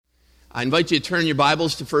I invite you to turn your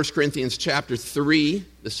Bibles to 1 Corinthians chapter 3,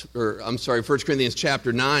 1 Corinthians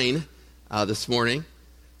chapter 9 this morning.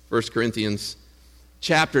 1 Corinthians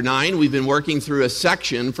chapter 9, we've been working through a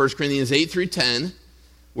section, 1 Corinthians 8 through 10,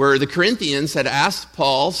 where the Corinthians had asked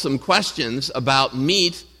Paul some questions about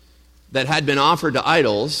meat that had been offered to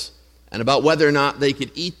idols and about whether or not they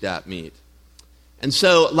could eat that meat. And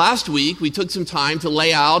so last week, we took some time to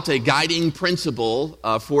lay out a guiding principle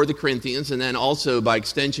for the Corinthians, and then also by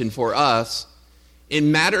extension for us,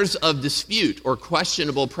 in matters of dispute or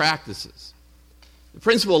questionable practices. The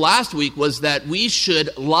principle last week was that we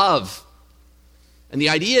should love. And the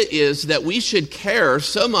idea is that we should care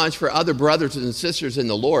so much for other brothers and sisters in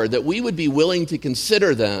the Lord that we would be willing to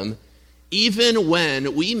consider them even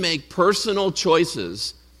when we make personal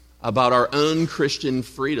choices about our own Christian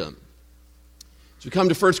freedom. As we come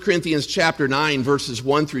to 1 Corinthians chapter 9, verses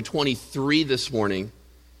 1 through 23 this morning,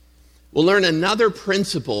 we'll learn another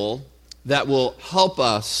principle that will help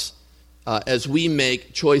us as we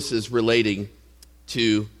make choices relating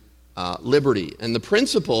to liberty. And the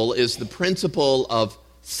principle is the principle of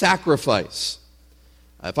sacrifice.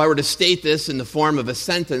 If I were to state this in the form of a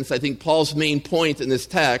sentence, I think Paul's main point in this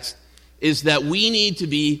text is that we need to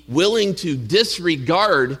be willing to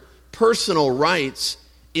disregard personal rights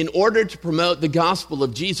in order to promote the gospel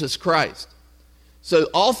of Jesus Christ. So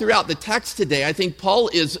all throughout the text today, I think Paul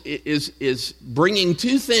is bringing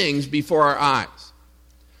two things before our eyes: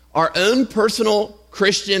 our own personal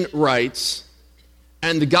Christian rights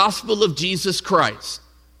and the gospel of Jesus Christ.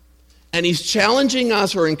 And he's challenging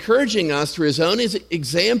us or encouraging us through his own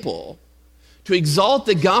example to exalt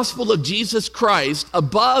the gospel of Jesus Christ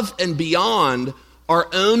above and beyond our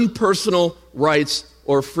own personal rights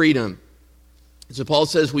or freedom. So Paul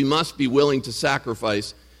says we must be willing to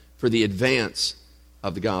sacrifice for the advance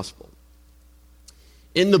of the gospel.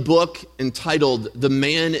 In the book entitled The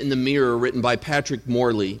Man in the Mirror, written by Patrick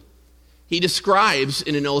Morley, he describes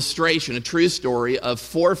in an illustration a true story of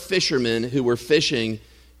four fishermen who were fishing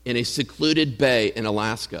in a secluded bay in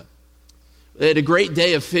Alaska. They had a great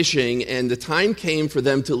day of fishing, and the time came for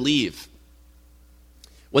them to leave.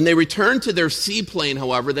 When they returned to their seaplane,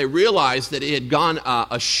 however, they realized that it had gone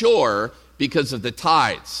ashore because of the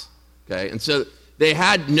tides. Okay, and so they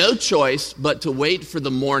had no choice but to wait for the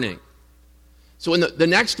morning. So when the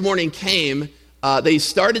next morning came, they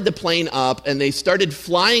started the plane up and they started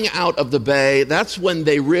flying out of the bay. That's when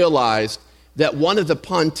they realized that one of the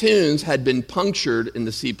pontoons had been punctured in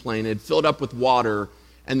the seaplane, had filled up with water,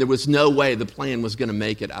 and there was no way the plane was going to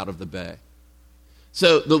make it out of the bay.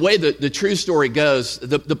 So the way the true story goes,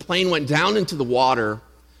 the plane went down into the water.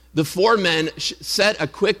 The four men said a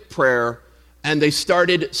quick prayer, and they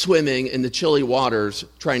started swimming in the chilly waters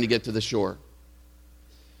trying to get to the shore.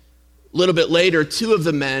 A little bit later, two of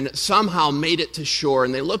the men somehow made it to shore,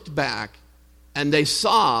 and they looked back, and they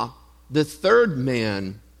saw the third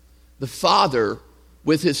man, the father,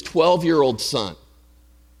 with his 12-year-old son.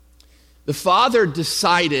 The father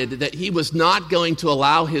decided that he was not going to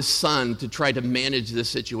allow his son to try to manage this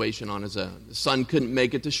situation on his own. The son couldn't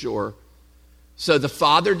make it to shore. So the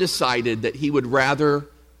father decided that he would rather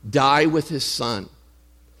die with his son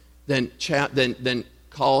than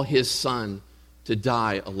call his son to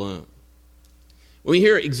die alone. When we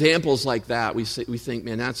hear examples like that, we think,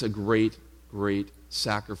 man, that's a great, great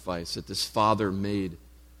sacrifice that this father made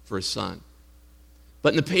for his son.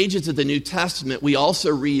 But in the pages of the New Testament, we also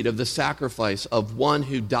read of the sacrifice of one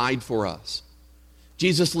who died for us.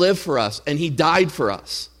 Jesus lived for us, and he died for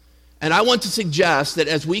us. And I want to suggest that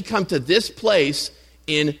as we come to this place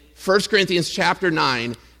in 1 Corinthians chapter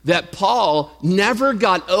 9, that Paul never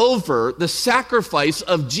got over the sacrifice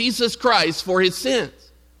of Jesus Christ for his sins.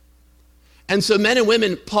 And so men and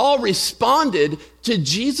women, Paul responded to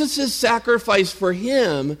Jesus' sacrifice for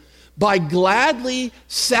him by gladly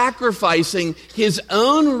sacrificing his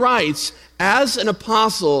own rights as an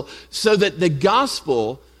apostle so that the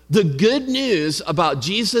gospel, the good news about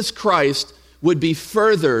Jesus Christ, would be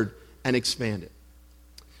furthered and expanded.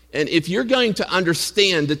 And if you're going to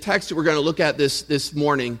understand the text that we're going to look at this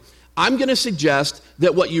morning, I'm going to suggest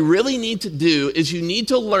that what you really need to do is you need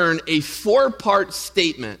to learn a 4-part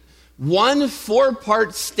statement. One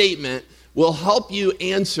 4-part statement will help you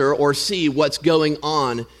answer or see what's going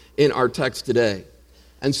on in our text today.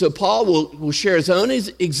 And so Paul will share his own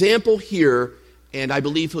example here, and I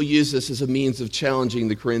believe he'll use this as a means of challenging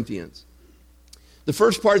the Corinthians. The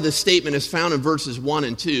first part of the statement is found in verses 1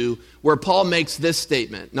 and 2, where Paul makes this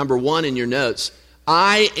statement. Number 1 in your notes: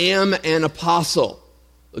 I am an apostle.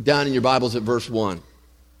 Look down in your Bibles at verse 1.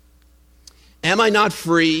 Am I not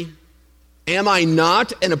free? Am I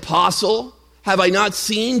not an apostle? Have I not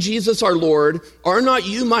seen Jesus our Lord? Are not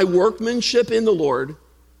you my workmanship in the Lord?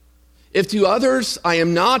 If to others I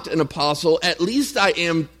am not an apostle, at least I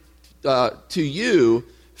am to you,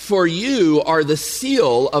 for you are the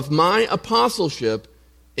seal of my apostleship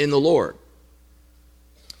in the Lord.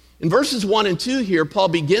 In verses 1 and 2 here, Paul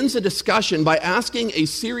begins a discussion by asking a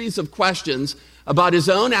series of questions about his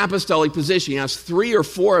own apostolic position. He has 3 or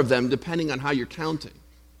 4 of them, depending on how you're counting.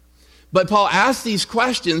 But Paul asks these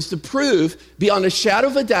questions to prove beyond a shadow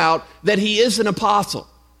of a doubt that he is an apostle.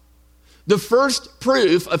 The first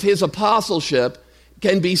proof of his apostleship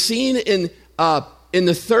can be seen in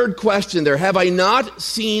the third question there. Have I not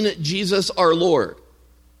seen Jesus our Lord?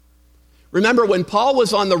 Remember, when Paul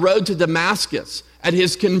was on the road to Damascus at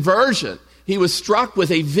his conversion, he was struck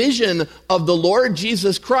with a vision of the Lord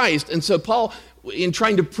Jesus Christ. And so Paul, in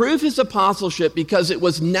trying to prove his apostleship, because it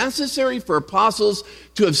was necessary for apostles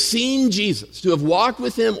to have seen Jesus, to have walked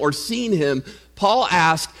with him or seen him, Paul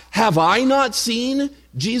asked, have I not seen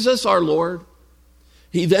Jesus our Lord?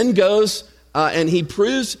 He then goes and he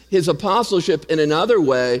proves his apostleship in another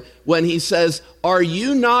way when he says, are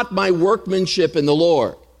you not my workmanship in the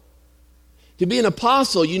Lord? To be an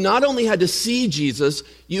apostle, you not only had to see Jesus,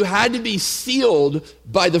 you had to be sealed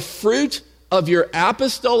by the fruit of your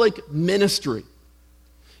apostolic ministry.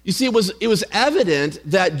 You see, it was evident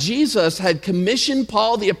that Jesus had commissioned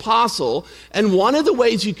Paul the apostle, and one of the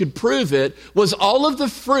ways you could prove it was all of the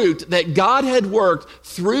fruit that God had worked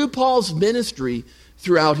through Paul's ministry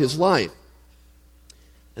throughout his life.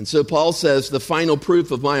 And so Paul says the final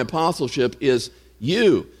proof of my apostleship is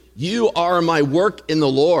you. You are my work in the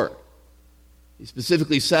Lord. He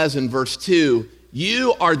specifically says in verse 2,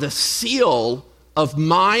 you are the seal of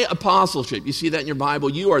my apostleship. You see that in your Bible?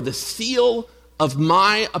 You are the seal of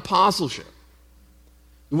my apostleship.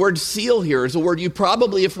 The word seal here is a word you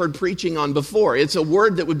probably have heard preaching on before. It's a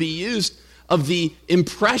word that would be used of the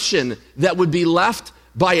impression that would be left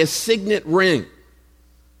by a signet ring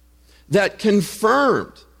that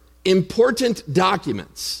confirmed important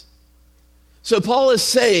documents. So Paul is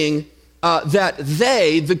saying that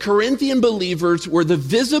they, the Corinthian believers, were the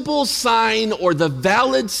visible sign or the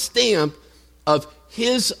valid stamp of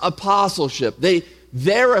his apostleship. They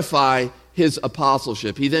verify his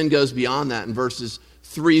apostleship. He then goes beyond that in verses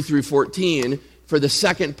 3 through 14 for the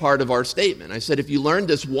second part of our statement. I said if you learn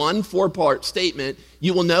this one 4-part statement,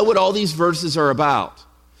 you will know what all these verses are about.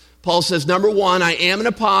 Paul says, number 1, I am an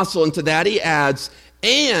apostle, and to that he adds,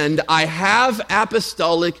 and I have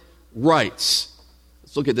apostolic rights.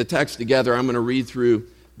 Let's look at the text together. I'm going to read through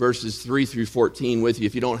verses 3 through 14 with you.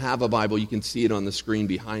 If you don't have a Bible, you can see it on the screen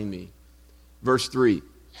behind me. Verse 3.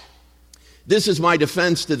 This is my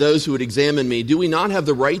defense to those who would examine me. Do we not have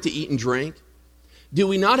the right to eat and drink? Do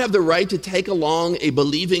we not have the right to take along a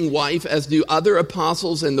believing wife, as do other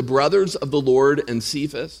apostles and the brothers of the Lord and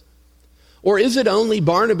Cephas? Or is it only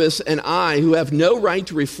Barnabas and I who have no right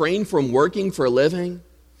to refrain from working for a living?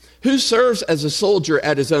 Who serves as a soldier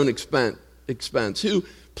at his own expense? Who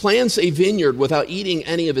plants a vineyard without eating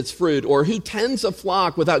any of its fruit? Or who tends a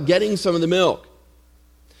flock without getting some of the milk?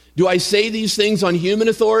 Do I say these things on human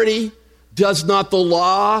authority? Does not the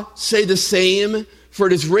law say the same? For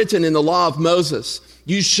it is written in the law of Moses,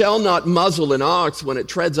 you shall not muzzle an ox when it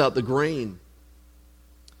treads out the grain.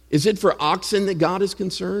 Is it for oxen that God is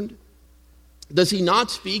concerned? Does he not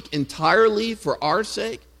speak entirely for our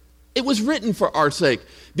sake? It was written for our sake,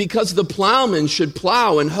 because the plowman should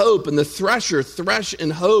plow in hope, and the thresher thresh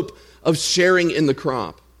in hope of sharing in the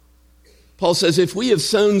crop. Paul says, if we have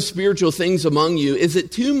sown spiritual things among you, is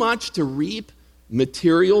it too much to reap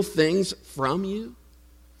material things from you?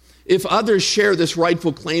 If others share this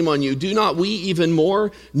rightful claim on you, do not we even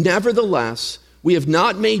more? Nevertheless, we have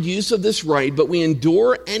not made use of this right, but we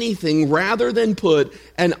endure anything rather than put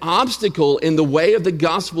an obstacle in the way of the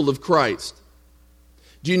gospel of Christ.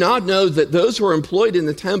 Do you not know that those who are employed in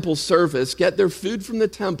the temple service get their food from the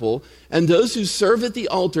temple, and those who serve at the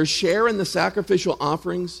altar share in the sacrificial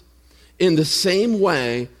offerings? In the same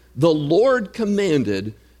way, the Lord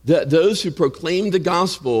commanded that those who proclaim the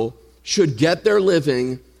gospel should get their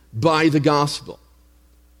living by the gospel.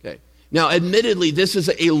 Okay. Now, admittedly, this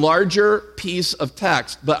is a larger piece of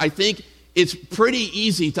text, but I think it's pretty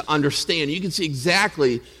easy to understand. You can see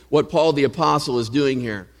exactly what Paul the apostle is doing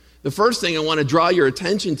here. The first thing I want to draw your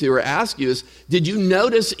attention to or ask you is, did you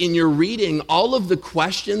notice in your reading all of the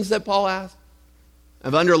questions that Paul asked?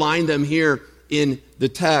 I've underlined them here in the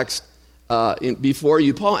text before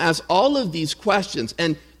you. Paul asks all of these questions,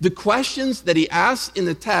 and the questions that he asks in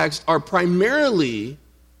the text are primarily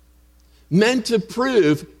meant to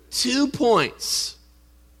prove 2 points.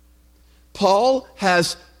 Paul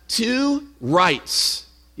has 2 rights.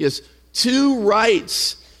 He has two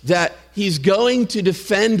rights that he's going to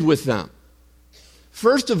defend with them.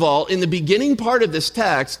 First of all, in the beginning part of this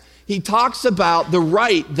text, he talks about the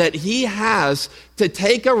right that he has to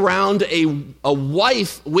take around a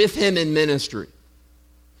wife with him in ministry.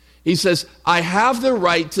 He says, I have the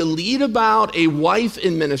right to lead about a wife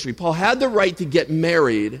in ministry. Paul had the right to get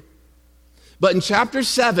married. But in chapter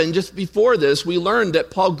 7, just before this, we learned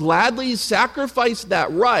that Paul gladly sacrificed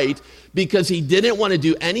that right because he didn't want to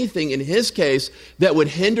do anything, in his case, that would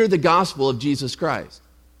hinder the gospel of Jesus Christ.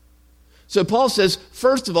 So Paul says,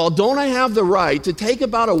 first of all, don't I have the right to take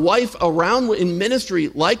about a wife around in ministry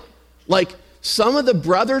like some of the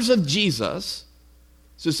brothers of Jesus?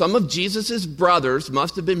 So some of Jesus' brothers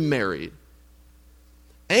must have been married.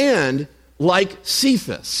 And like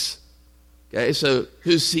Cephas. Okay, so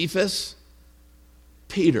who's Cephas?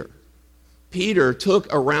 Peter. Peter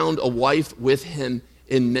took around a wife with him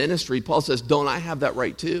in ministry. Paul says, don't I have that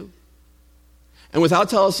right too? And without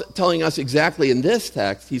telling us exactly in this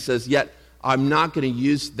text, he says, yet I'm not going to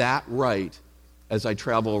use that right as I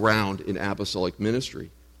travel around in apostolic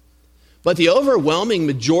ministry. But the overwhelming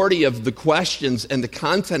majority of the questions and the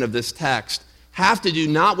content of this text have to do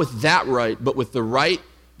not with that right, but with the right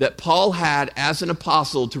that Paul had as an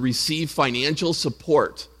apostle to receive financial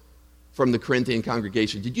support from the Corinthian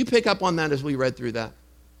congregation. Did you pick up on that as we read through that? I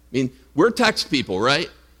mean, we're text people, right?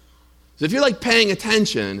 So if you're like paying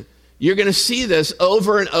attention, you're going to see this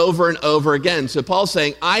over and over and over again. So Paul's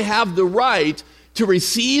saying, I have the right to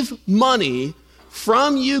receive money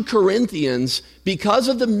from you Corinthians because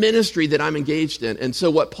of the ministry that I'm engaged in. And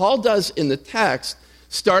so what Paul does in the text,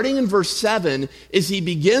 starting in verse 7, is he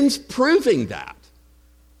begins proving that.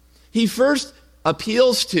 He first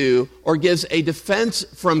appeals to or gives a defense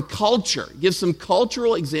from culture, gives some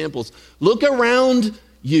cultural examples. Look around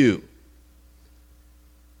you.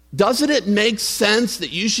 Doesn't it make sense that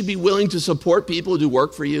you should be willing to support people who do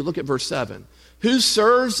work for you? Look at verse 7. Who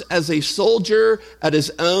serves as a soldier at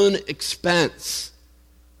his own expense?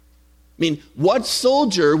 I mean, what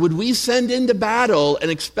soldier would we send into battle and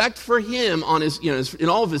expect for him on his, in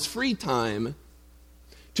all of his free time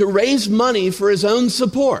to raise money for his own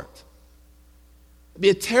support? It'd be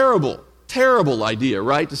a terrible, terrible idea,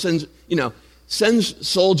 right? To send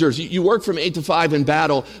soldiers. You work from 8 to 5 in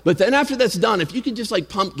battle, but then after that's done, if you could just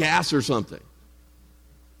pump gas or something.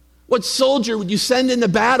 What soldier would you send into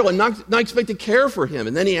battle and not expect to care for him?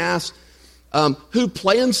 And then he asks, who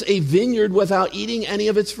plants a vineyard without eating any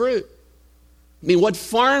of its fruit? I mean, what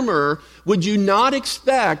farmer would you not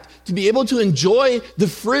expect to be able to enjoy the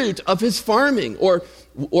fruit of his farming? Or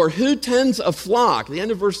who tends a flock? The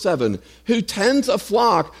end of verse 7. Who tends a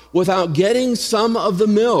flock without getting some of the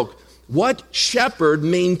milk? What shepherd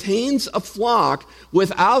maintains a flock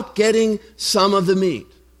without getting some of the meat?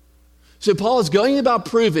 So Paul is going about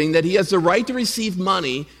proving that he has the right to receive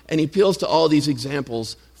money, and he appeals to all these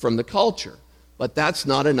examples from the culture. But that's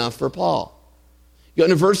not enough for Paul. You go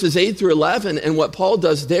into verses 8 through 11, and what Paul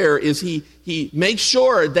does there is he makes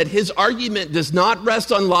sure that his argument does not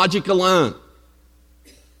rest on logic alone.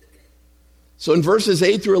 So in verses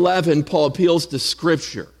 8 through 11, Paul appeals to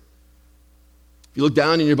Scripture. If you look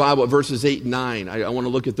down in your Bible at verses 8 and 9, I want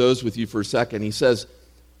to look at those with you for a second. He says,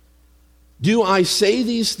 do I say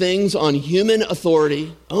these things on human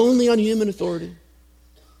authority, only on human authority?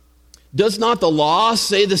 Does not the law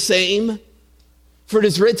say the same? For it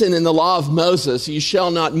is written in the law of Moses, you shall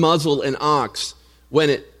not muzzle an ox when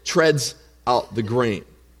it treads out the grain.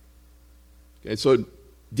 Okay, so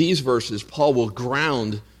these verses, Paul will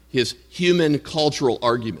ground his human cultural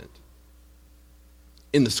argument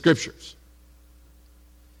in the Scriptures.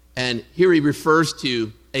 And here he refers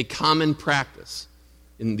to a common practice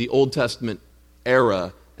in the Old Testament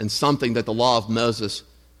era and something that the law of Moses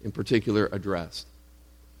in particular addressed.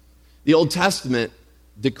 The Old Testament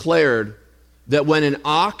declared that when an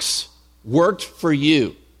ox worked for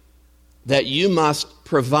you, that you must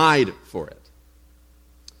provide for it.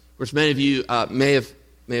 Of course, many of you may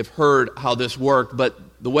have heard how this worked, but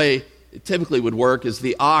the way it typically would work is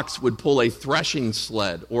the ox would pull a threshing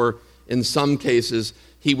sled, or in some cases,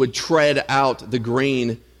 he would tread out the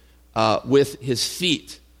grain with his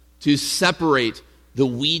feet to separate the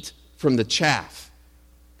wheat from the chaff.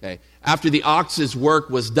 Okay. After the ox's work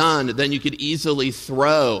was done, then you could easily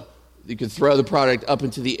throw the product up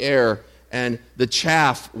into the air, and the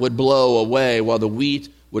chaff would blow away while the wheat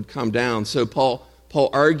would come down. So Paul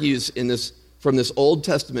argues from this Old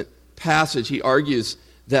Testament passage, he argues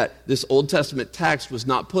that this Old Testament text was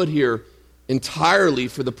not put here entirely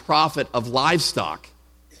for the profit of livestock,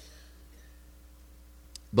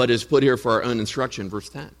 but is put here for our own instruction, verse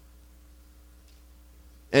 10.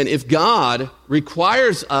 And if God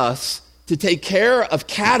requires us to take care of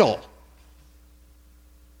cattle,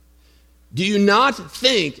 do you not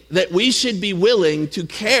think that we should be willing to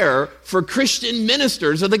care for Christian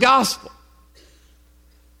ministers of the gospel?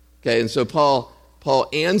 Okay, and so Paul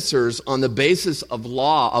answers on the basis of the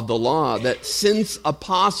law, that since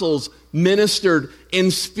apostles ministered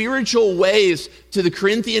in spiritual ways to the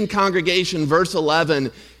Corinthian congregation, verse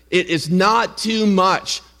 11, it is not too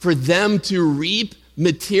much for them to reap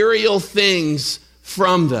material things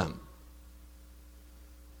from them.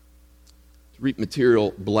 To reap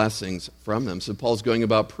material blessings from them. So Paul's going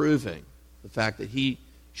about proving the fact that he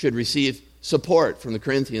should receive support from the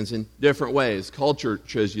Corinthians in different ways. Culture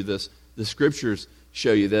shows you this. The scriptures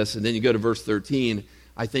show you this. And then you go to verse 13.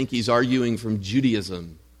 I think he's arguing from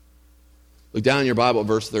Judaism. Look down in your Bible at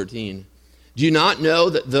verse 13. Do you not know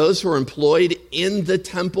that those who are employed in the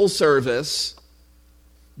temple service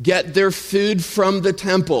get their food from the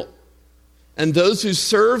temple, and those who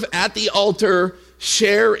serve at the altar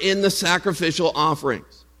share in the sacrificial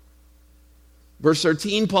offerings? Verse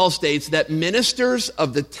 13, Paul states that ministers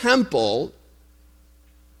of the temple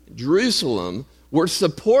in Jerusalem were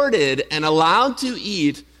supported and allowed to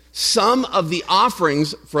eat some of the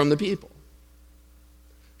offerings from the people.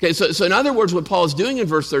 Okay, so in other words, what Paul is doing in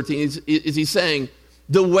verse 13 is he's saying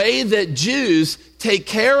the way that Jews take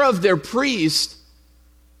care of their priest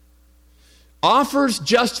offers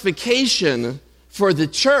justification for the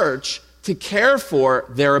church to care for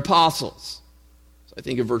their apostles. So I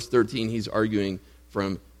think in verse 13 he's arguing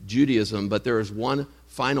from Judaism, but there is one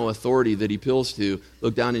final authority that he appeals to.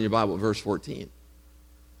 Look down in your Bible, verse 14.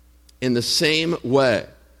 In the same way,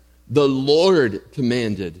 the Lord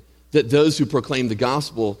commanded that those who proclaim the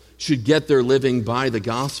gospel should get their living by the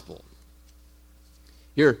gospel.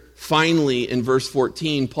 Here, finally, in verse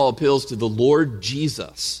 14, Paul appeals to the Lord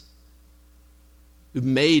Jesus, who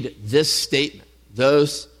made this statement.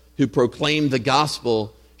 Those who proclaim the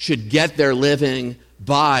gospel should get their living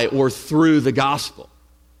by or through the gospel.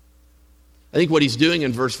 I think what he's doing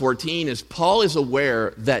in verse 14 is Paul is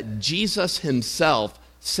aware that Jesus himself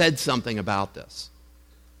said something about this.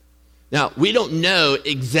 Now, we don't know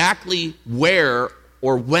exactly where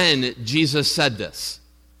or when Jesus said this.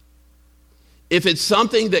 If it's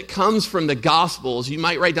something that comes from the Gospels, you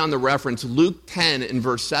might write down the reference, Luke 10 in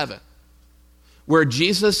verse 7, where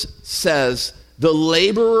Jesus says, the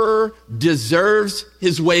laborer deserves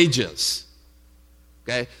his wages.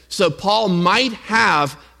 Okay? So Paul might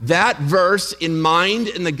have that verse in mind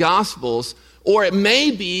in the Gospels, or it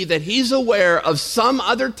may be that he's aware of some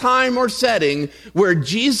other time or setting where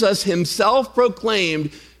Jesus himself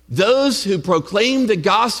proclaimed those who proclaim the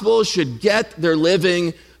gospel should get their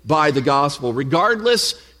living by the gospel.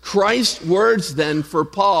 Regardless, Christ's words then for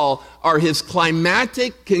Paul are his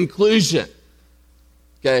climactic conclusion.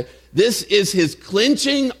 Okay? This is his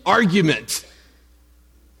clinching argument.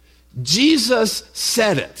 Jesus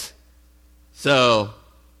said it, so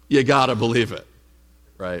you gotta believe it,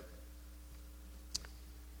 right?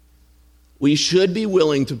 We should be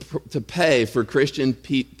willing to pay for Christian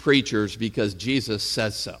preachers because Jesus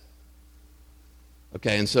says so.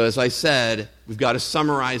 Okay, and so as I said, we've got to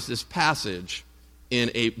summarize this passage in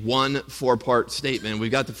a 4-part statement. We've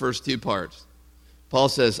got the first 2 parts. Paul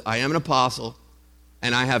says, I am an apostle,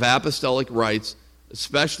 and I have apostolic rights,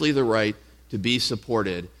 especially the right to be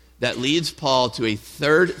supported. That leads Paul to a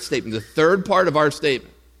third statement, the third part of our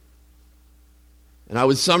statement. And I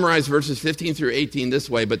would summarize verses 15 through 18 this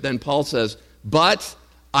way, but then Paul says, but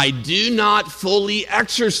I do not fully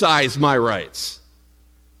exercise my rights.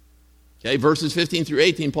 Okay, verses 15 through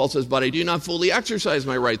 18, Paul says, but I do not fully exercise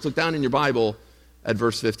my rights. Look down in your Bible at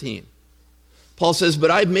verse 15. Paul says, but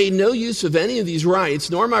I've made no use of any of these rights,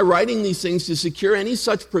 nor am I writing these things to secure any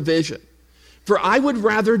such provision. For I would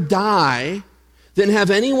rather die than have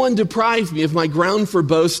anyone deprive me of my ground for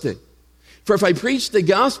boasting. For if I preach the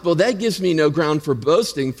gospel, that gives me no ground for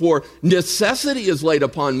boasting, for necessity is laid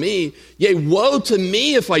upon me. Yea, woe to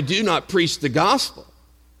me if I do not preach the gospel.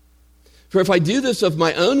 For if I do this of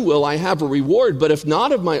my own will, I have a reward, but if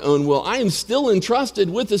not of my own will, I am still entrusted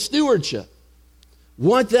with the stewardship.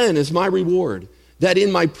 What then is my reward? That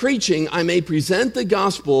in my preaching I may present the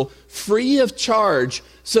gospel free of charge,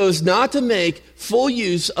 so as not to make full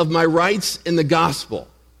use of my rights in the gospel.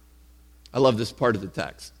 I love this part of the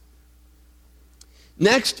text.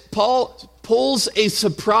 Next, Paul pulls a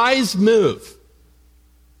surprise move.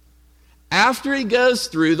 After he goes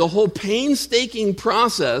through the whole painstaking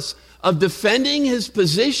process of defending his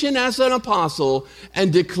position as an apostle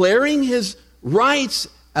and declaring his rights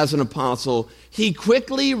as an apostle, he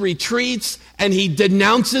quickly retreats and he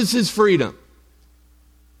denounces his freedom.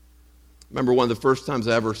 remember one of the first times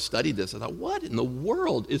I ever studied this, I thought, what in the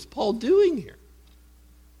world is Paul doing here?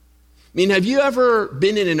 I mean, have you ever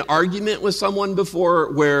been in an argument with someone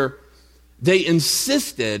before where they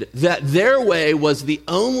insisted that their way was the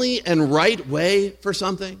only and right way for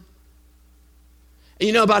something?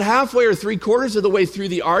 And about halfway or 3/4 of the way through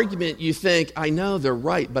the argument, you think, I know they're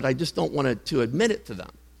right, but I just don't want to admit it to them.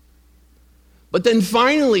 But then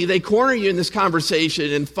finally, they corner you in this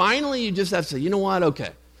conversation, and finally you just have to say, you know what, okay,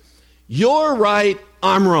 you're right,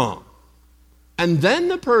 I'm wrong. And then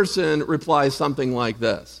the person replies something like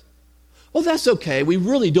this, well, that's okay, we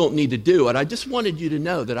really don't need to do it, I just wanted you to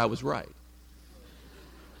know that I was right.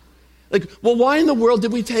 Like, well, why in the world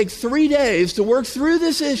did we take 3 days to work through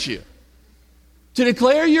this issue? To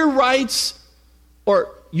declare your rights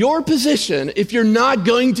or your position if you're not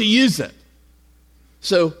going to use it.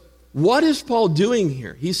 So what is Paul doing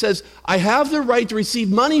here? He says, I have the right to receive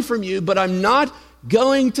money from you, but I'm not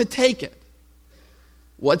going to take it.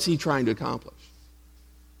 What's he trying to accomplish?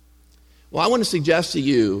 Well, I want to suggest to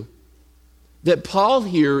you that Paul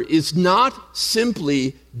here is not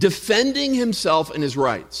simply defending himself and his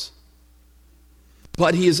rights,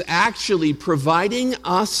 but he is actually providing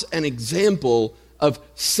us an example of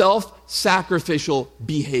self-sacrificial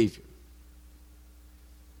behavior.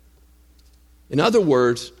 In other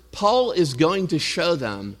words, Paul is going to show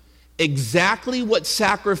them exactly what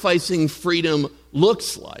sacrificing freedom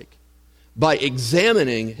looks like by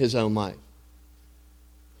examining his own life.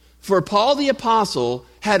 For Paul the Apostle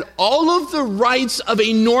had all of the rights of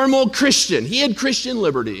a normal Christian. He had Christian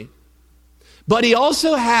liberty, but he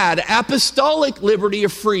also had apostolic liberty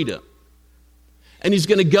of freedom. And he's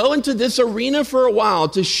going to go into this arena for a while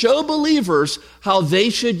to show believers how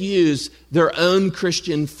they should use their own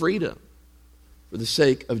Christian freedom for the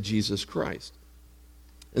sake of Jesus Christ.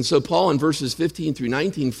 And so Paul in verses 15 through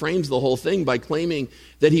 19 frames the whole thing by claiming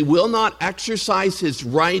that he will not exercise his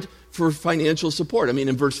right for financial support. I mean,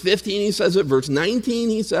 in verse 15 he says it, verse 19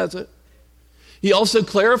 he says it. He also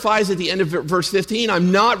clarifies at the end of verse 15,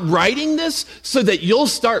 I'm not writing this so that you'll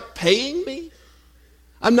start paying me.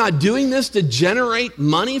 I'm not doing this to generate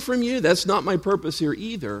money from you. That's not my purpose here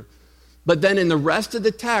either. But then in the rest of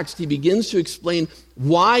the text, he begins to explain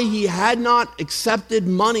why he had not accepted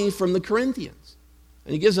money from the Corinthians.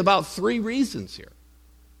 And he gives about 3 reasons here.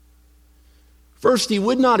 First, he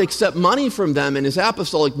would not accept money from them in his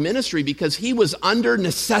apostolic ministry because he was under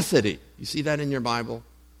necessity. You see that in your Bible?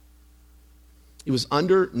 He was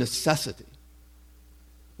under necessity,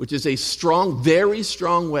 which is a strong, very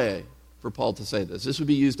strong way for Paul to say this. This would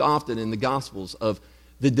be used often in the Gospels of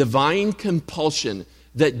the divine compulsion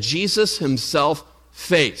that Jesus himself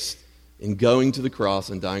faced in going to the cross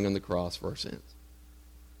and dying on the cross for our sins.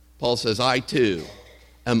 Paul says, I too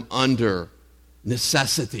am under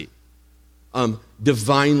necessity. I'm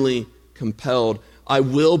divinely compelled. I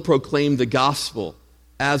will proclaim the gospel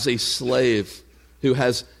as a slave who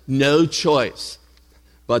has no choice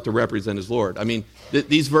but to represent his Lord. I mean,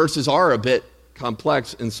 these verses are a bit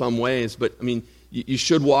complex in some ways, but I mean, you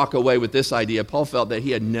should walk away with this idea. Paul felt that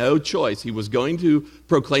he had no choice. He was going to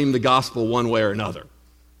proclaim the gospel one way or another.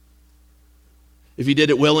 If he did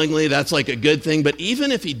it willingly, that's like a good thing, but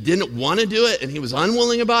even if he didn't want to do it and he was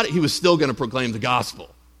unwilling about it, he was still going to proclaim the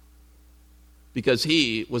gospel because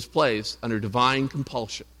he was placed under divine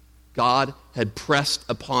compulsion. God had pressed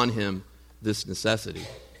upon him this necessity.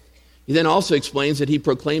 He then also explains that he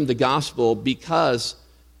proclaimed the gospel because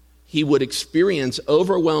he would experience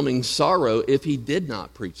overwhelming sorrow if he did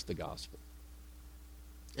not preach the gospel.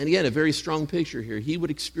 And again, a very strong picture here. He would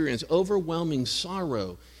experience overwhelming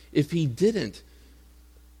sorrow if he didn't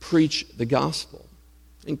preach the gospel.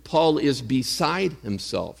 I think Paul is beside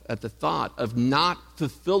himself at the thought of not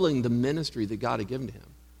fulfilling the ministry that God had given to him.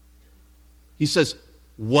 He says,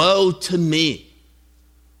 woe to me.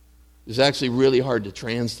 It's actually really hard to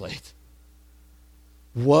translate.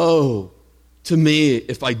 Woe to me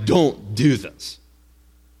if I don't do this.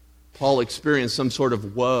 Paul experienced some sort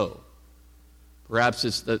of woe. Perhaps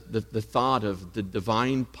it's the thought of the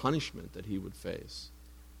divine punishment that he would face,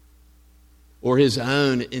 or his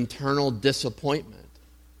own internal disappointment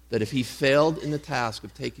that if he failed in the task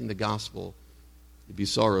of taking the gospel, it'd be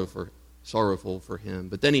sorrowful for him.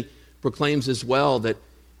 But then he proclaims as well that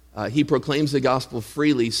he proclaims the gospel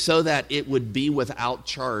freely so that it would be without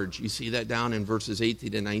charge. You see that down in verses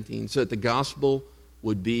 18 to 19. So that the gospel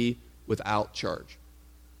would be without charge.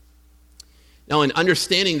 Now, in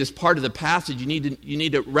understanding this part of the passage, you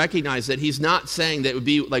need to recognize that he's not saying that it would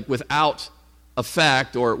be like without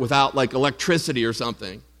effect or without like electricity or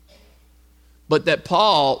something. But that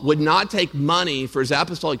Paul would not take money for his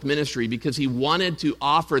apostolic ministry because he wanted to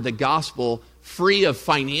offer the gospel free of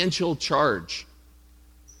financial charge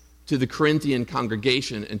to the Corinthian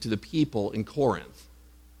congregation and to the people in Corinth.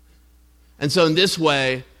 And so in this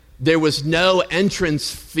way, there was no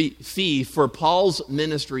entrance fee for Paul's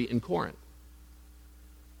ministry in Corinth.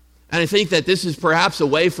 And I think that this is perhaps a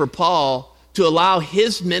way for Paul to allow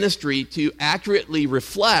his ministry to accurately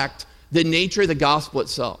reflect the nature of the gospel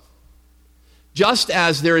itself. Just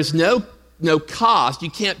as there is no cost, you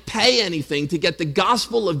can't pay anything to get the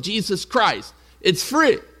gospel of Jesus Christ. It's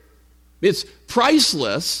free. It's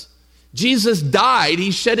priceless. Jesus died.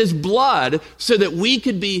 He shed his blood so that we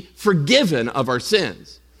could be forgiven of our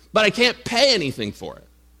sins. But I can't pay anything for it.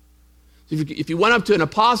 If you went up to an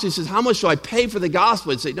apostle who says, how much do I pay for the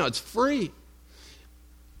gospel? He'd say, no, it's free.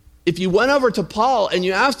 If you went over to Paul and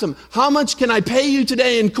you asked him, how much can I pay you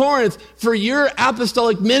today in Corinth for your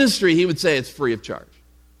apostolic ministry? He would say, it's free of charge.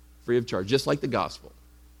 Free of charge, just like the gospel.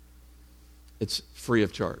 It's free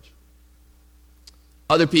of charge.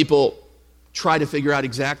 Other people try to figure out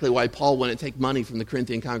exactly why Paul wouldn't take money from the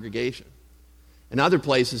Corinthian congregation. In other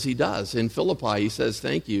places he does. In Philippi he says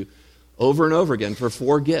thank you over and over again for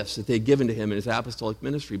 4 gifts that they'd given to him in his apostolic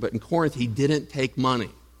ministry. But in Corinth he didn't take money.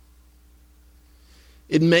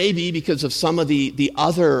 It may be because of some of the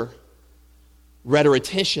other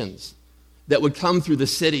rhetoricians that would come through the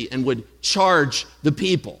city and would charge the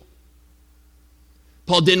people.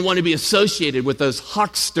 Paul didn't want to be associated with those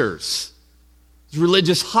hucksters,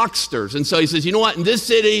 religious hucksters. And so he says, you know what, in this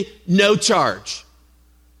city, no charge.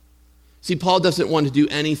 See, Paul doesn't want to do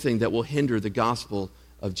anything that will hinder the gospel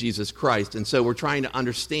of Jesus Christ. And so we're trying to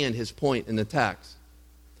understand his point in the text.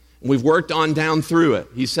 And we've worked on down through it.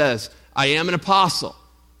 He says, I am an apostle,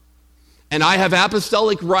 and I have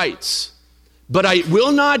apostolic rights, but I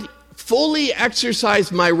will not fully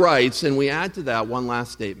exercise my rights. And we add to that one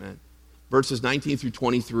last statement, verses 19 through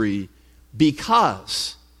 23,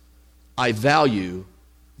 because I value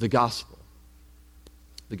the gospel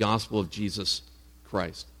of Jesus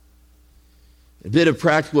Christ. A bit of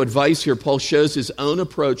practical advice here. Paul shows his own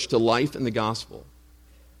approach to life and the gospel.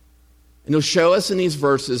 And he'll show us in these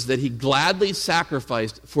verses that he gladly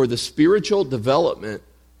sacrificed for the spiritual development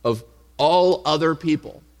of all other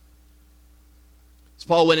people. As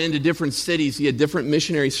Paul went into different cities, he had different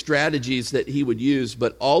missionary strategies that he would use,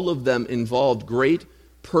 but all of them involved great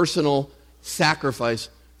personal sacrifice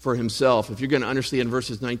for himself. If you're going to understand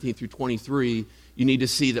verses 19 through 23, you need to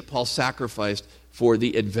see that Paul sacrificed for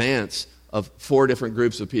the advance of 4 different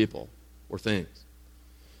groups of people or things.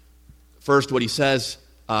 First, what he says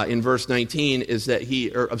in verse 19 is that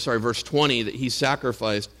verse 20, that he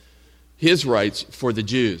sacrificed his rights for the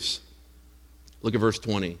Jews. Look at verse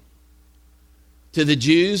 20. To the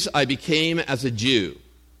Jews I became as a Jew,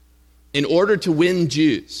 in order to win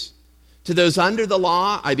Jews. To those under the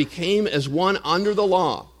law I became as one under the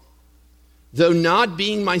law, though not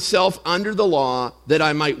being myself under the law, that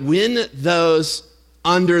I might win those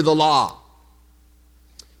under the law.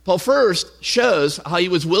 Paul first shows how he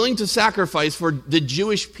was willing to sacrifice for the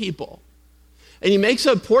Jewish people. And he makes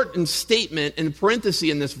an important statement in parenthesis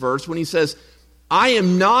in this verse when he says, I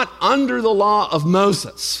am not under the law of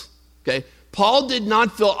Moses. Okay? Paul did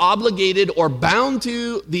not feel obligated or bound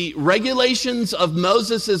to the regulations of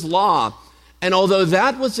Moses' law. And although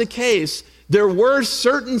that was the case, there were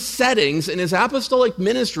certain settings in his apostolic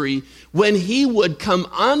ministry when he would come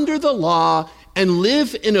under the law and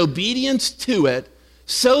live in obedience to it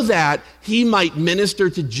so that he might minister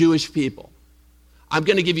to Jewish people. I'm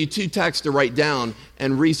going to give you 2 texts to write down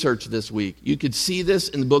and research this week. You could see this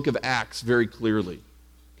in the book of Acts very clearly.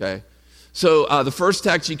 Okay? So the first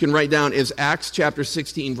text you can write down is Acts chapter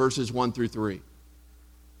 16, verses 1 through 3.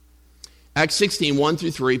 Acts 16, 1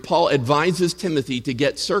 through 3, Paul advises Timothy to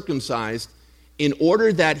get circumcised in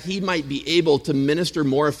order that he might be able to minister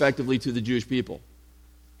more effectively to the Jewish people.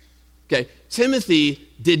 Okay, Timothy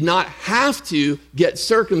did not have to get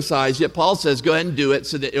circumcised, yet Paul says, go ahead and do it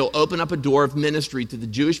so that it'll open up a door of ministry to the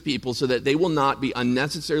Jewish people so that they will not be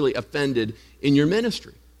unnecessarily offended in your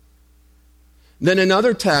ministry. Then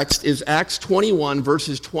another text is Acts 21,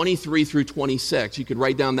 verses 23 through 26. You could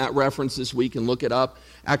write down that reference this week and look it up.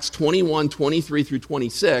 Acts 21, 23 through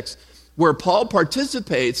 26, where Paul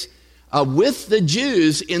participates with the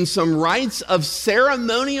Jews in some rites of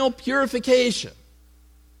ceremonial purification.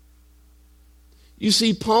 You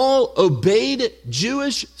see, Paul obeyed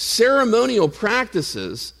Jewish ceremonial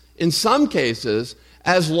practices in some cases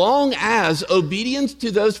as long as obedience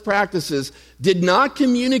to those practices did not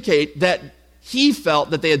communicate that he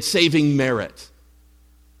felt that they had saving merit.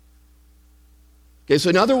 Okay,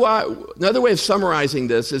 so another way of summarizing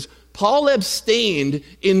this is Paul abstained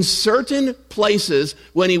in certain places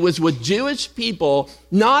when he was with Jewish people,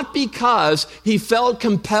 not because he felt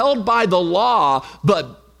compelled by the law,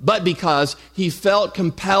 but because he felt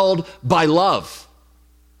compelled by love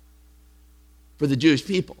for the Jewish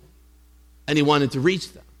people. And he wanted to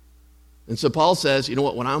reach them. And so Paul says, you know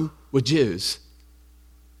what, when I'm with Jews,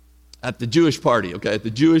 at the Jewish party,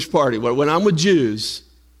 when I'm with Jews,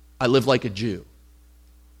 I live like a Jew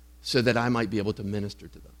so that I might be able to minister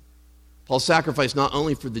to them. Paul sacrificed not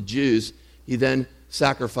only for the Jews, he then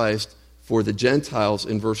sacrificed for the Gentiles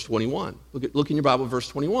in verse 21. Look in your Bible, verse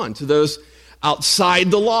 21. To those outside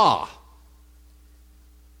the law,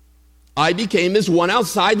 I became as one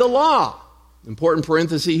outside the law. Important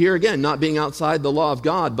parenthesis here again, not being outside the law of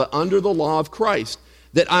God, but under the law of Christ,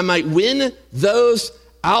 that I might win those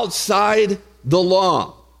outside the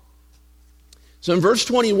law. So in verse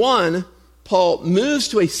 21, Paul moves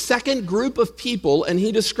to a second group of people, and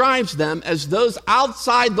he describes them as those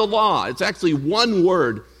outside the law. It's actually one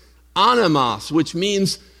word, anamos, which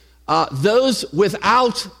means those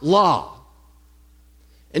without law.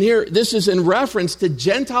 And here, this is in reference to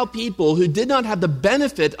Gentile people who did not have the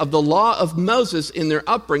benefit of the law of Moses in their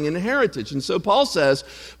upbringing and heritage. And so Paul says,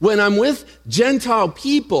 when I'm with Gentile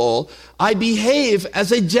people, I behave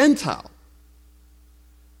as a Gentile.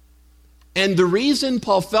 And the reason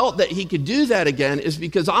Paul felt that he could do that again is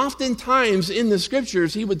because oftentimes in the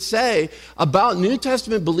scriptures he would say about New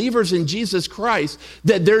Testament believers in Jesus Christ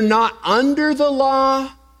that they're not under the law,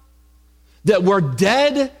 that we're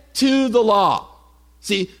dead to the law.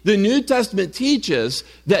 See, the New Testament teaches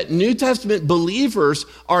that New Testament believers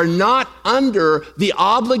are not under the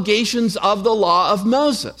obligations of the law of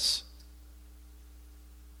Moses.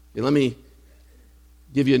 Okay, let me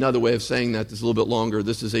give you another way of saying that that's a little bit longer.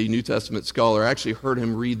 This is a New Testament scholar. I actually heard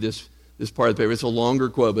him read this part of the paper. It's a longer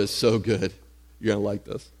quote, but it's so good. You're going to like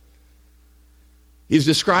this. He's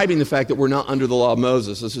describing the fact that we're not under the law of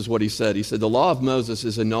Moses. This is what he said. He said, the law of Moses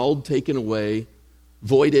is annulled, taken away,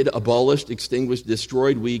 voided, abolished, extinguished,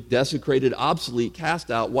 destroyed, weak, desecrated, obsolete, cast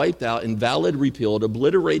out, wiped out, invalid, repealed,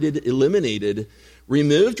 obliterated, eliminated,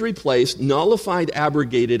 removed, replaced, nullified,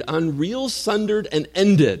 abrogated, unreal, sundered, and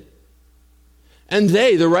ended. And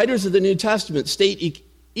they, the writers of the New Testament, state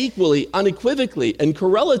equally, unequivocally, and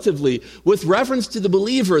correlatively with reference to the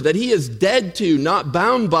believer that he is dead to, not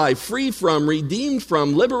bound by, free from, redeemed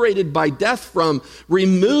from, liberated by death from,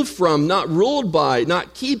 removed from, not ruled by,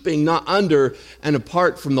 not keeping, not under, and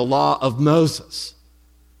apart from the law of Moses.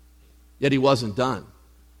 Yet he wasn't done.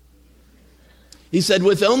 He said,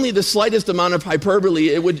 with only the slightest amount of hyperbole,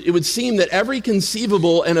 it would seem that every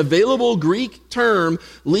conceivable and available Greek term,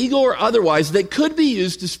 legal or otherwise, that could be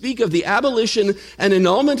used to speak of the abolition and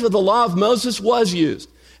annulment of the law of Moses was used.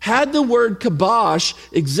 Had the word kibosh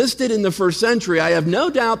existed in the first century, I have no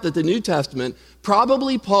doubt that the New Testament,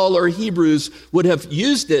 probably Paul or Hebrews, would have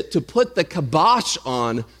used it to put the kibosh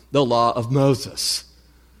on the law of Moses.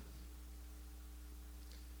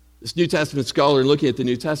 This New Testament scholar, looking at the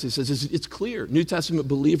New Testament, says it's clear. New Testament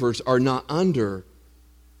believers are not under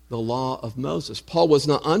the law of Moses. Paul was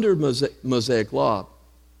not under Mosaic law.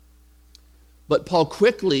 But Paul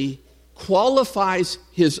quickly qualifies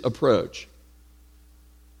his approach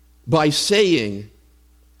by saying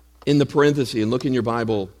in the parenthesis, and look in your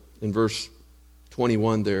Bible in verse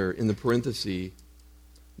 21 there, in the parenthesis,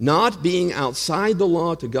 not being outside the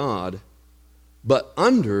law to God, but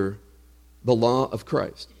under the law of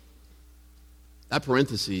Christ. That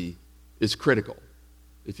parenthesis is critical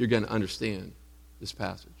if you're going to understand this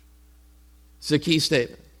passage. It's a key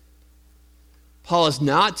statement. Paul is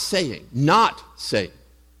not saying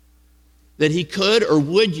that he could or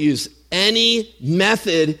would use any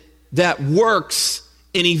method that works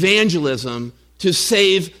in evangelism to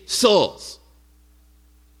save souls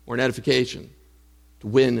or in edification, to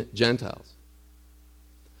win Gentiles.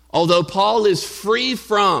 Although Paul is free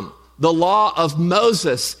from the law of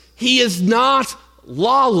Moses, he is not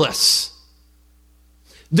lawless.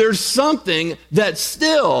 There's something that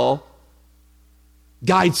still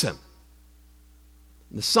guides him.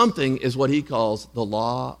 The something is what he calls the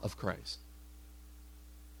law of Christ.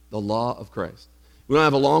 The law of Christ. We don't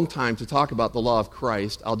have a long time to talk about the law of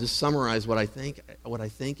Christ. I'll just summarize what I think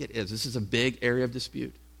it is. This is a big area of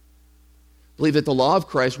dispute. I believe that the law of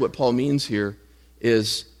Christ, what Paul means here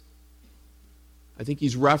is, I think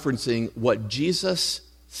he's referencing what Jesus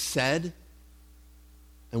said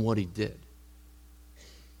and what he did.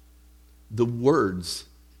 The words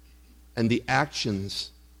and the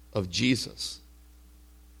actions of Jesus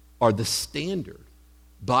are the standard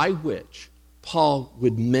by which Paul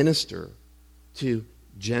would minister to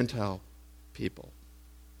Gentile people.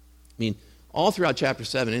 I mean, all throughout chapter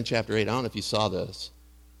 7 and chapter 8. I don't know if you saw this,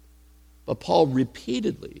 but Paul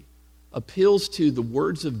repeatedly appeals to the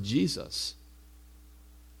words of Jesus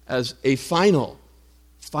as a final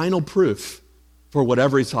proof for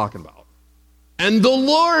whatever he's talking about. And the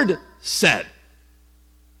Lord said.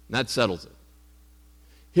 And that settles it.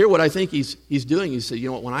 Here, what I think he's doing, he said, you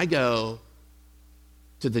know what, when I go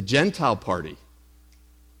to the Gentile party,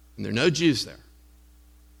 and there are no Jews there,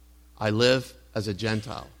 I live as a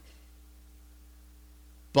Gentile.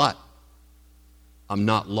 But I'm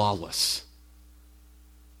not lawless.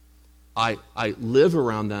 I live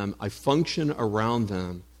around them, I function around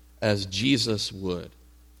them as Jesus would,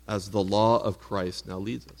 as the law of Christ now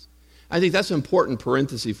leads us. I think that's an important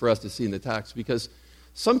parenthesis for us to see in the text, because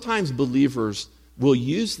sometimes believers will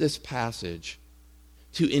use this passage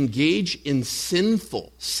to engage in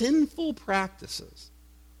sinful practices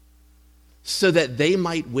so that they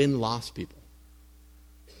might win lost people.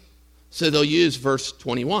 So they'll use verse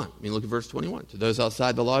 21. I mean, look at verse 21. To those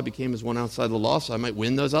outside the law, I became as one outside the law, so I might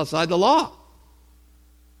win those outside the law.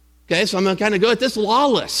 Okay, so I'm going to kind of go at this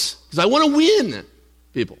lawless, because I want to win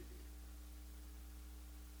people.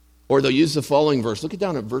 Or they'll use the following verse. Look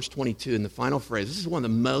down at verse 22 in the final phrase. This is one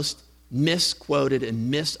of the most misquoted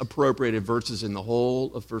and misappropriated verses in the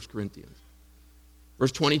whole of 1 Corinthians.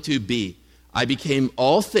 Verse 22b, I became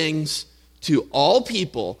all things to all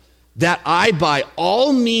people, that I by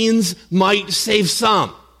all means might save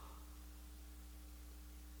some.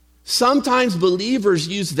 Sometimes believers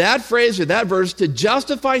use that phrase or that verse to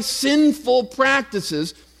justify sinful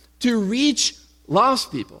practices to reach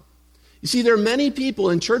lost people. You see, there are many people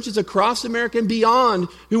in churches across America and beyond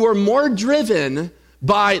who are more driven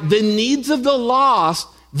by the needs of the lost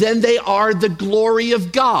than they are the glory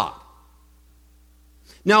of God.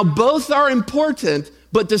 Now, both are important,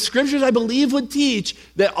 but the scriptures, I believe, would teach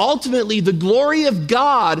that ultimately the glory of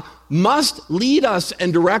God must lead us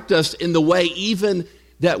and direct us in the way even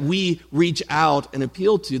that we reach out and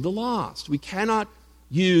appeal to the lost. We cannot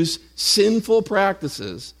use sinful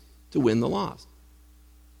practices to win the lost.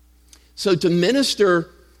 So to minister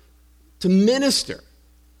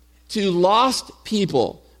to lost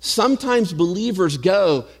people, sometimes believers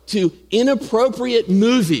go to inappropriate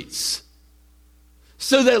movies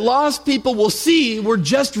so that lost people will see we're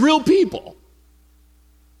just real people.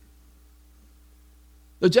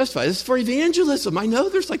 They'll justify this is for evangelism. I know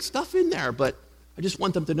there's like stuff in there, but I just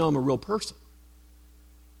want them to know I'm a real person.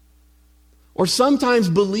 Or sometimes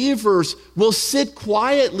believers will sit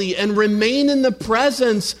quietly and remain in the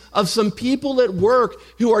presence of some people at work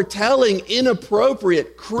who are telling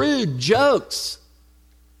inappropriate, crude jokes.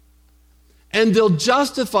 And they'll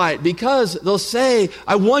justify it because they'll say,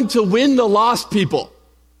 I want to win the lost people.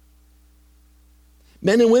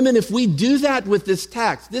 Men and women, if we do that with this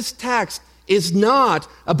text is not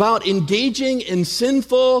about engaging in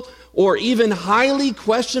sinful or even highly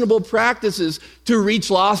questionable practices to reach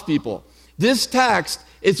lost people. This text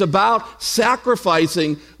is about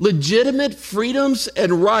sacrificing legitimate freedoms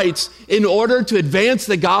and rights in order to advance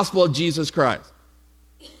the gospel of Jesus Christ.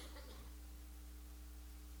 I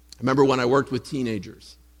remember when I worked with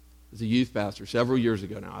teenagers as a youth pastor several years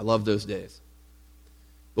ago now. I love those days.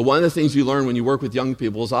 But one of the things you learn when you work with young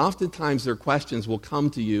people is oftentimes their questions will come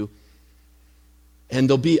to you and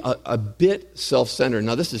they'll be a bit self-centered.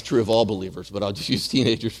 Now, this is true of all believers, but I'll just use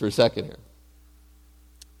teenagers for a second here.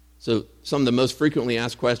 So some of the most frequently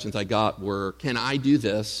asked questions I got were, can I do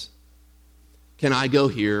this? Can I go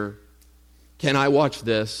here? Can I watch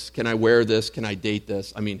this? Can I wear this? Can I date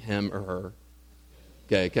this? I mean him or her.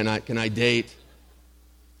 Okay, can I date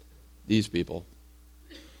these people?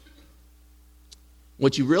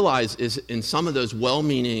 What you realize is in some of those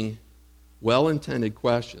well-meaning, well-intended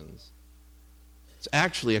questions, it's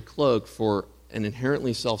actually a cloak for an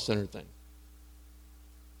inherently self-centered thing.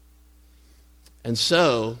 And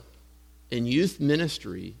so, in youth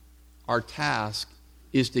ministry, our task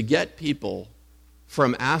is to get people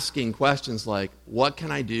from asking questions like, what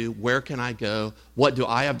can I do? Where can I go? What do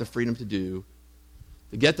I have the freedom to do?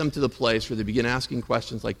 To get them to the place where they begin asking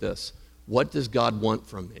questions like this. What does God want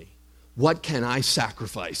from me? What can I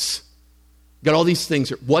sacrifice? Got all these things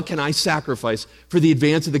here. What can I sacrifice for the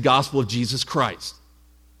advance of the gospel of Jesus Christ?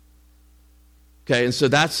 Okay, and so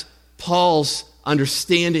that's Paul's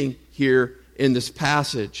understanding here in this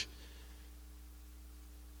passage.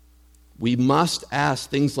 We must ask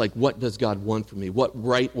things like, what does God want from me? What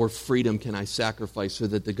right or freedom can I sacrifice so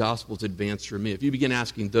that the gospel is advanced through me? If you begin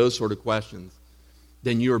asking those sort of questions,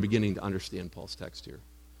 then you are beginning to understand Paul's text here.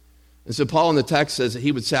 And so Paul in the text says that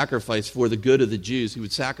he would sacrifice for the good of the Jews. He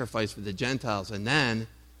would sacrifice for the Gentiles. And then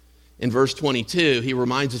in verse 22, he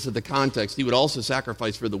reminds us of the context. He would also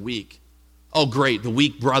sacrifice for the weak. Oh, great, the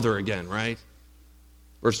weak brother again, right?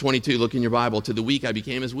 Verse 22, look in your Bible. To the weak I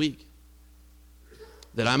became as weak,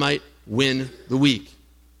 that I might win the weak.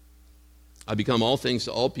 I become all things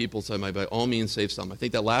to all people, so I might by all means save some. I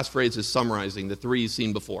think that last phrase is summarizing the three you've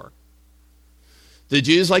seen before. To the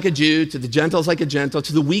Jews like a Jew, to the Gentiles like a Gentile,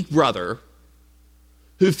 to the weak brother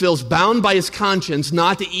who feels bound by his conscience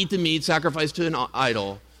not to eat the meat sacrificed to an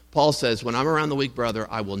idol. Paul says, when I'm around the weak brother,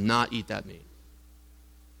 I will not eat that meat.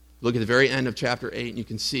 Look at the very end of chapter 8, and you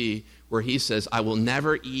can see where he says, I will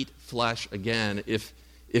never eat flesh again if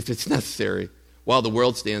it's necessary, while the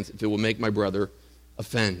world stands, if it will make my brother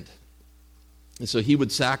offend. And so he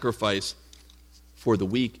would sacrifice for the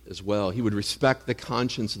weak as well. He would respect the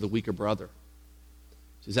conscience of the weaker brother.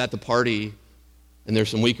 So he's at the party, and there's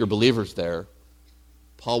some weaker believers there.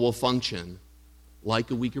 Paul will function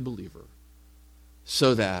like a weaker believer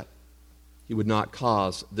so that he would not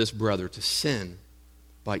cause this brother to sin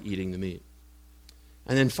by eating the meat.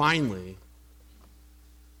 And then finally,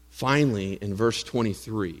 in verse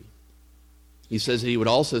 23, he says that he would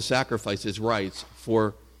also sacrifice his rights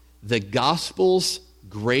for the gospel's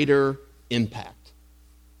greater impact.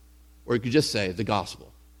 Or you could just say the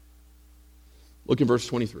gospel. Look in verse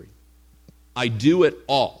 23. I do it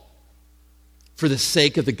all for the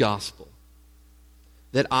sake of the gospel,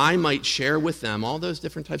 that I might share with them, all those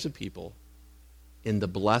different types of people, in the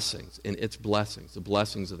blessings, in its blessings, the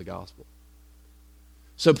blessings of the gospel.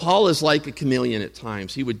 So Paul is like a chameleon at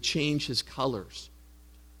times. He would change his colors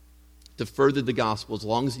to further the gospel as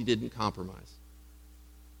long as he didn't compromise.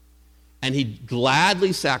 And he'd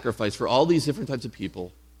gladly sacrifice for all these different types of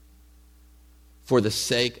people for the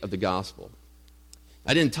sake of the gospel.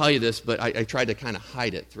 I didn't tell you this, but I tried to kind of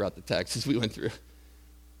hide it throughout the text as we went through.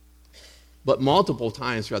 But multiple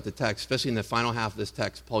times throughout the text, especially in the final half of this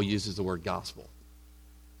text, Paul uses the word gospel.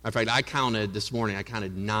 In fact, I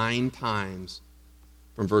counted 9 times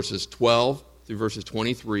from verses 12 through verses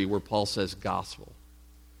 23 where Paul says gospel.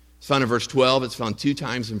 It's found in verse 12. It's found 2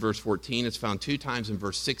 times in verse 14. It's found 2 times in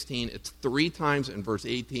verse 16. It's 3 times in verse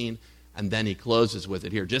 18. And then he closes with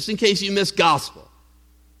it here. Just in case you missed gospel.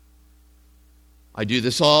 I do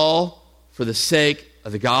this all for the sake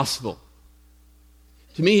of the gospel.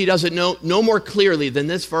 To me, he does it no more clearly than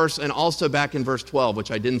this verse and also back in verse 12,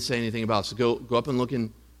 which I didn't say anything about. So go up and look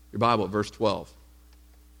in your Bible at verse 12.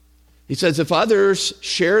 He says, if others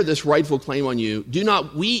share this rightful claim on you, do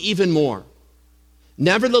not we even more?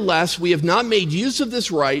 Nevertheless, we have not made use of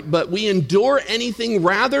this right, but we endure anything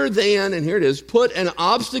rather than, and here it is, put an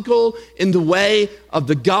obstacle in the way of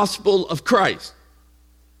the gospel of Christ.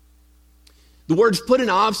 The words put an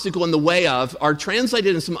obstacle in the way of are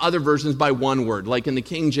translated in some other versions by one word, like in the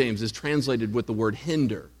King James is translated with the word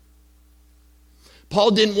hinder.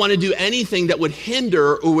 Paul didn't want to do anything that would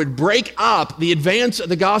hinder or would break up the advance of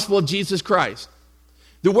the gospel of Jesus Christ.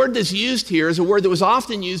 The word that's used here is a word that was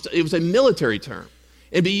often used, it was a military term.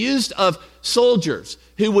 It'd be used of soldiers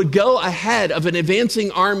who would go ahead of an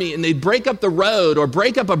advancing army and they'd break up the road or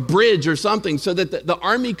break up a bridge or something so that the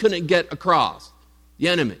army couldn't get across, the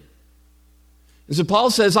enemy. And so Paul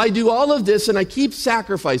says, I do all of this and I keep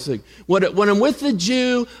sacrificing. When I'm with the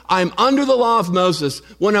Jew, I'm under the law of Moses.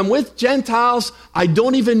 When I'm with Gentiles, I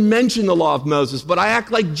don't even mention the law of Moses, but I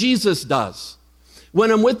act like Jesus does.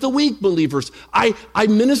 When I'm with the weak believers, I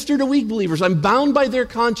minister to weak believers. I'm bound by their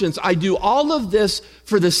conscience. I do all of this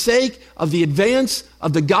for the sake of the advance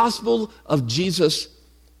of the gospel of Jesus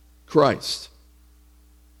Christ.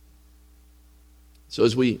 So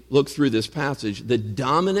as we look through this passage, the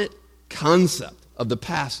dominant concept of the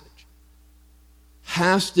passage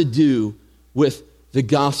has to do with the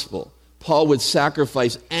gospel. Paul would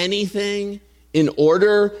sacrifice anything in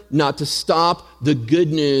order not to stop the good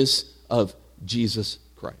news of Jesus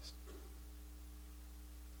Christ.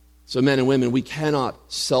 So men and women, we cannot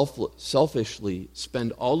selfishly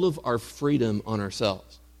spend all of our freedom on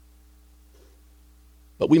ourselves.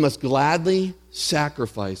 But we must gladly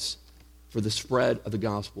sacrifice for the spread of the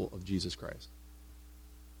gospel of Jesus Christ.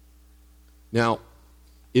 Now,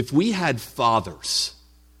 if we had fathers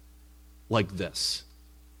like this,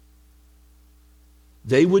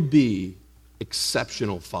 they would be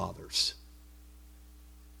exceptional fathers.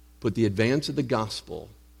 Put the advance of the gospel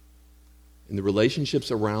and the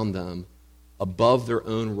relationships around them above their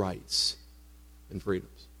own rights and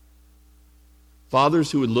freedoms.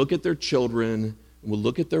 Fathers who would look at their children and would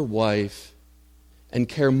look at their wife and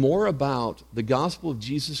care more about the gospel of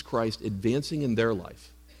Jesus Christ advancing in their life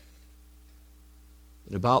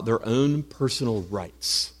than about their own personal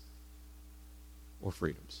rights or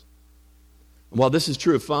freedoms. And while this is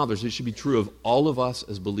true of fathers, it should be true of all of us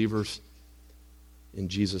as believers in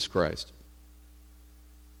Jesus Christ.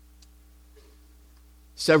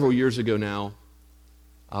 Several years ago now,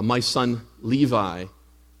 my son Levi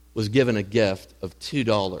was given a gift of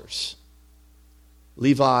 $2.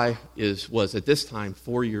 Levi was at this time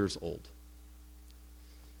 4 years old.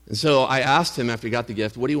 And so I asked him after he got the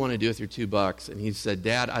gift, what do you want to do with your $2? And he said,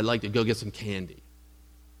 Dad, I'd like to go get some candy.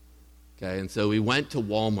 Okay, and so we went to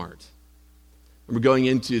Walmart. And we're going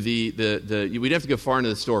into we'd have to go far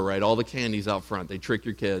into the store, right? All the candy's out front. They trick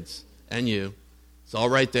your kids and you. It's all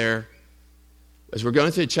right there. As we're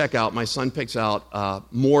going through the checkout, my son picks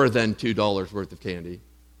out more than $2 worth of candy.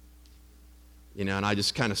 You know, and I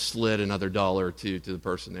just kind of slid another dollar or two to the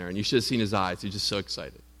person there. And you should have seen his eyes. He's just so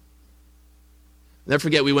excited. Never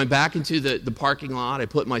forget, we went back into the parking lot. I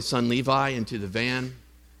put my son Levi into the van,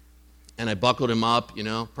 and I buckled him up, you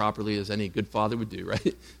know, properly as any good father would do, right?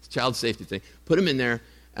 It's a child safety thing. Put him in there,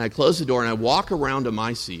 and I close the door, and I walk around to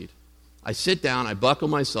my seat. I sit down, I buckle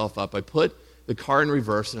myself up, I put the car in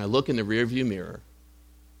reverse, and I look in the rearview mirror,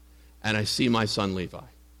 and I see my son Levi.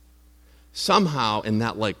 Somehow, in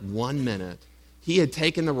that 1 minute, he had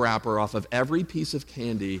taken the wrapper off of every piece of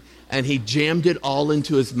candy, and he jammed it all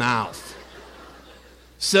into his mouth.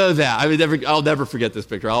 So that, I'll never forget this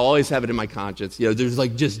picture. I'll always have it in my conscience. You know, there's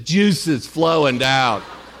just juices flowing down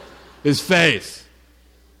his face.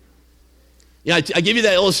 Yeah, I give you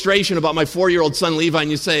that illustration about my 4-year-old son Levi,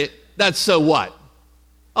 and you say, that's so what?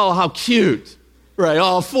 Oh, how cute. Right,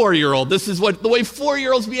 oh, 4-year-old. This is the way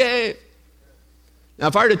 4-year-olds behave. Now,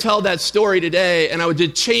 if I were to tell that story today, and I would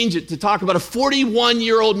just change it to talk about a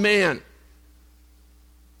 41-year-old man,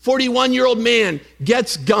 41-year-old man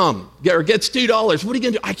gets gum, or gets $2. What are you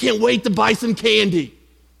going to do? I can't wait to buy some candy.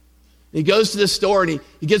 And he goes to the store, and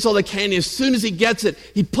he gets all the candy. As soon as he gets it,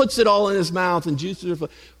 he puts it all in his mouth, and juices are.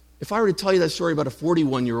 If I were to tell you that story about a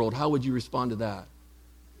 41-year-old, how would you respond to that?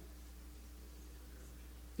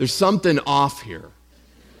 There's something off here.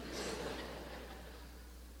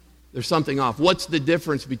 There's something off. What's the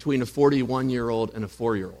difference between a 41-year-old and a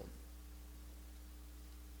 4-year-old?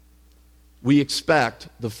 We expect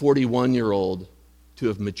the 41-year-old to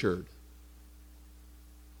have matured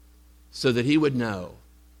so that he would know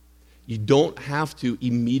you don't have to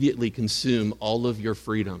immediately consume all of your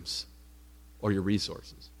freedoms or your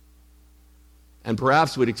resources. And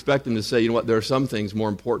perhaps we'd expect him to say, you know what, there are some things more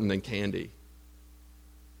important than candy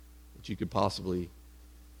that you could possibly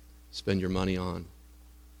spend your money on.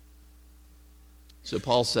 So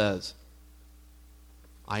Paul says,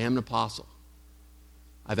 I am an apostle.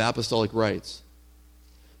 I have apostolic rights,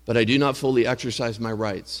 but I do not fully exercise my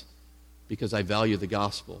rights because I value the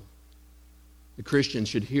gospel. The Christian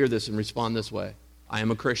should hear this and respond this way. I am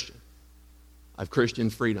a Christian. I have Christian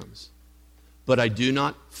freedoms, but I do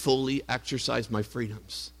not fully exercise my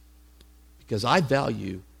freedoms because I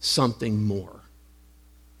value something more,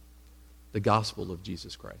 the gospel of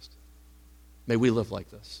Jesus Christ. May we live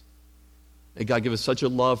like this. May God give us such a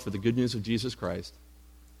love for the good news of Jesus Christ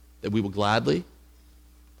that we will gladly,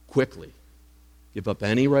 quickly give up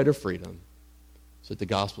any right of freedom so that the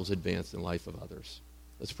gospel is advanced in the life of others.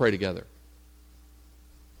 Let's pray together.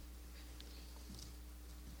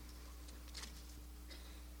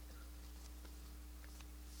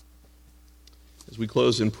 As we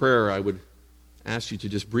close in prayer, I would ask you to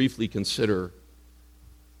just briefly consider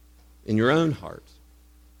in your own heart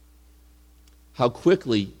how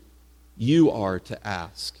quickly you are to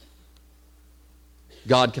ask,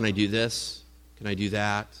 God, can I do this? Can I do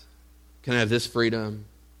that? Can I have this freedom?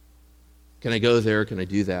 Can I go there? Can I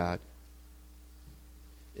do that?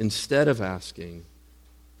 Instead of asking,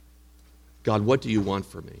 God, what do you want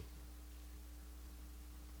for me?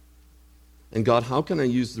 And God, how can I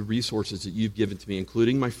use the resources that you've given to me,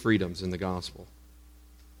 including my freedoms in the gospel,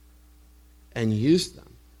 and use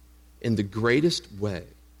them in the greatest way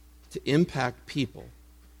to impact people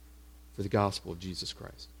for the gospel of Jesus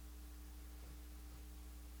Christ?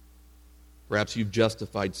 Perhaps you've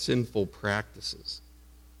justified sinful practices,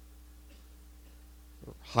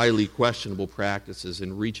 or highly questionable practices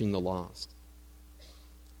in reaching the lost.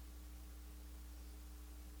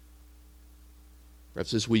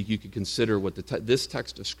 Perhaps this week you could consider what this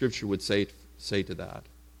text of Scripture would say to that.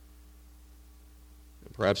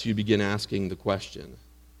 And perhaps you begin asking the question,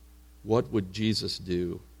 what would Jesus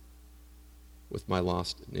do with my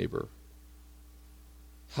lost neighbor?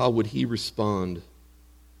 How would he respond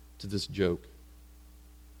to this joke?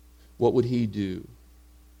 What would he do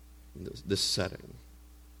in this setting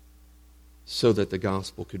so that the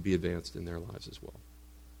gospel could be advanced in their lives as well?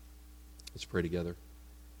 Let's pray together.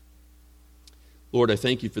 Lord, I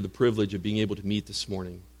thank you for the privilege of being able to meet this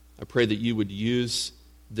morning. I pray that you would use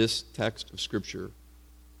this text of Scripture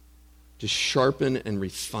to sharpen and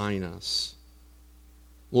refine us.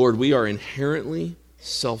 Lord, we are inherently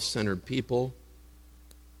self-centered people.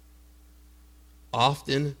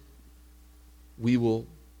 Often, we will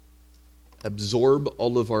absorb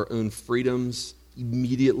all of our own freedoms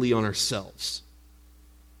immediately on ourselves.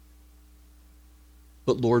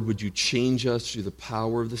 But Lord, would you change us through the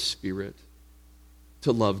power of the Spirit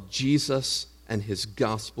to love Jesus and his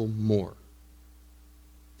gospel more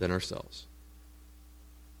than ourselves.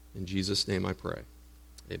 In Jesus' name I pray.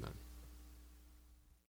 Amen.